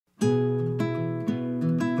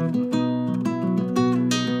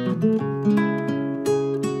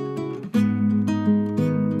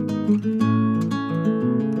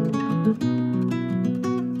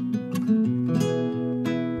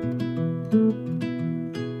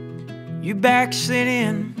You backslid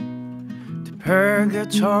in to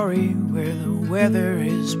purgatory, where the weather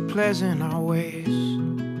is pleasant always.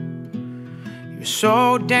 You're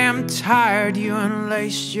so damn tired you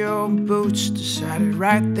unlaced your boots, decided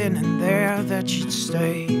right then and there that you'd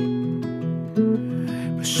stay.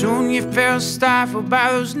 But soon you felt stifled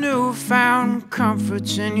by those newfound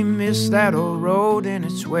comforts, and you missed that old road and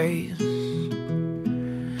its ways.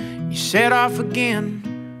 You set off again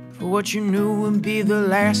for what you knew would be the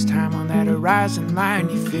last time. On that horizon line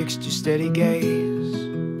you fixed your steady gaze.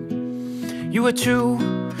 You were too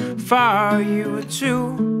far, you were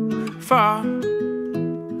too far.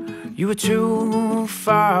 You were too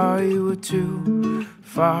far, you were too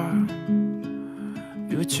far.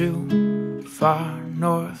 You were too far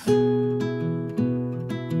north.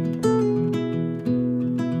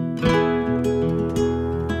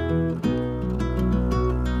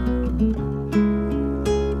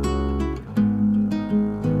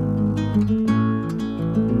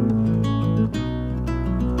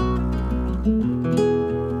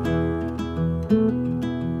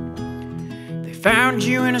 Found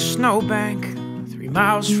you in a snowbank 3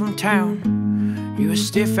 miles from town. You were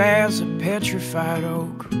stiff as a petrified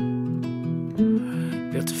oak.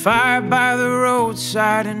 Built a fire by the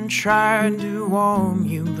roadside and tried to warm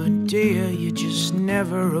you, but dear, you just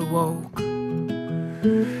never awoke.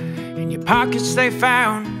 In your pockets they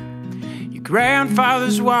found your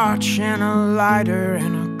grandfather's watch and a lighter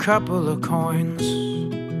and a couple of coins.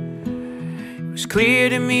 It was clear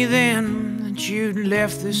to me then you'd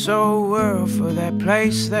left this old world for that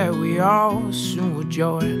place that we all soon would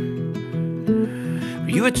join.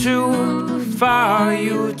 But you were too far,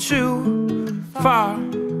 you were too far.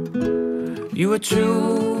 You were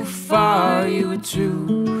too far, you were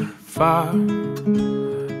too far.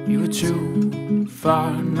 You were too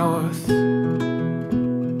far north.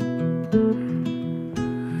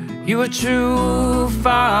 You were too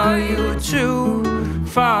far, you were too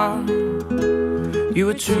far. You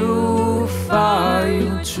were too far, you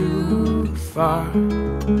were too far.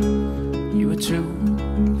 You were too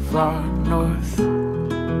far north.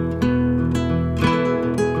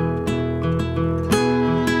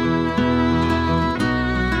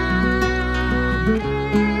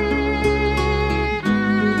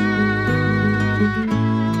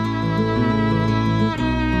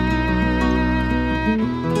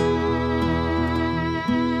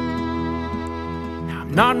 Now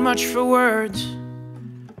I'm not much for words,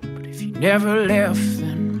 never left,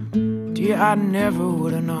 then, dear, I never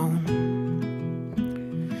would have known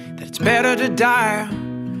that it's better to die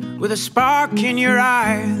with a spark in your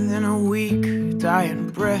eye than a weak,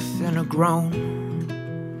 dying breath and a groan.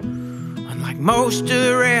 Unlike most of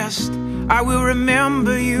the rest, I will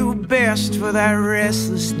remember you best for that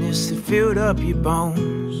restlessness that filled up your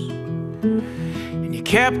bones. And you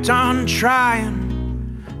kept on trying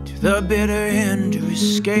to the bitter end to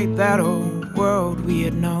escape that old world we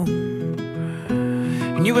had known.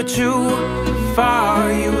 And you were too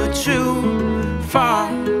far, you were too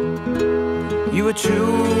far. You were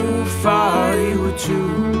too far, you were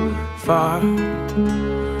too far.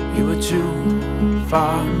 You were too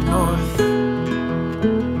far north.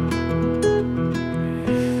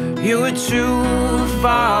 You were too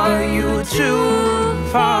far, you were too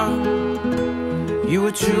far. You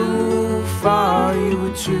were too far, you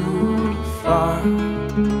were too far.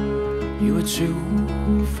 You were too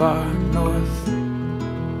far north.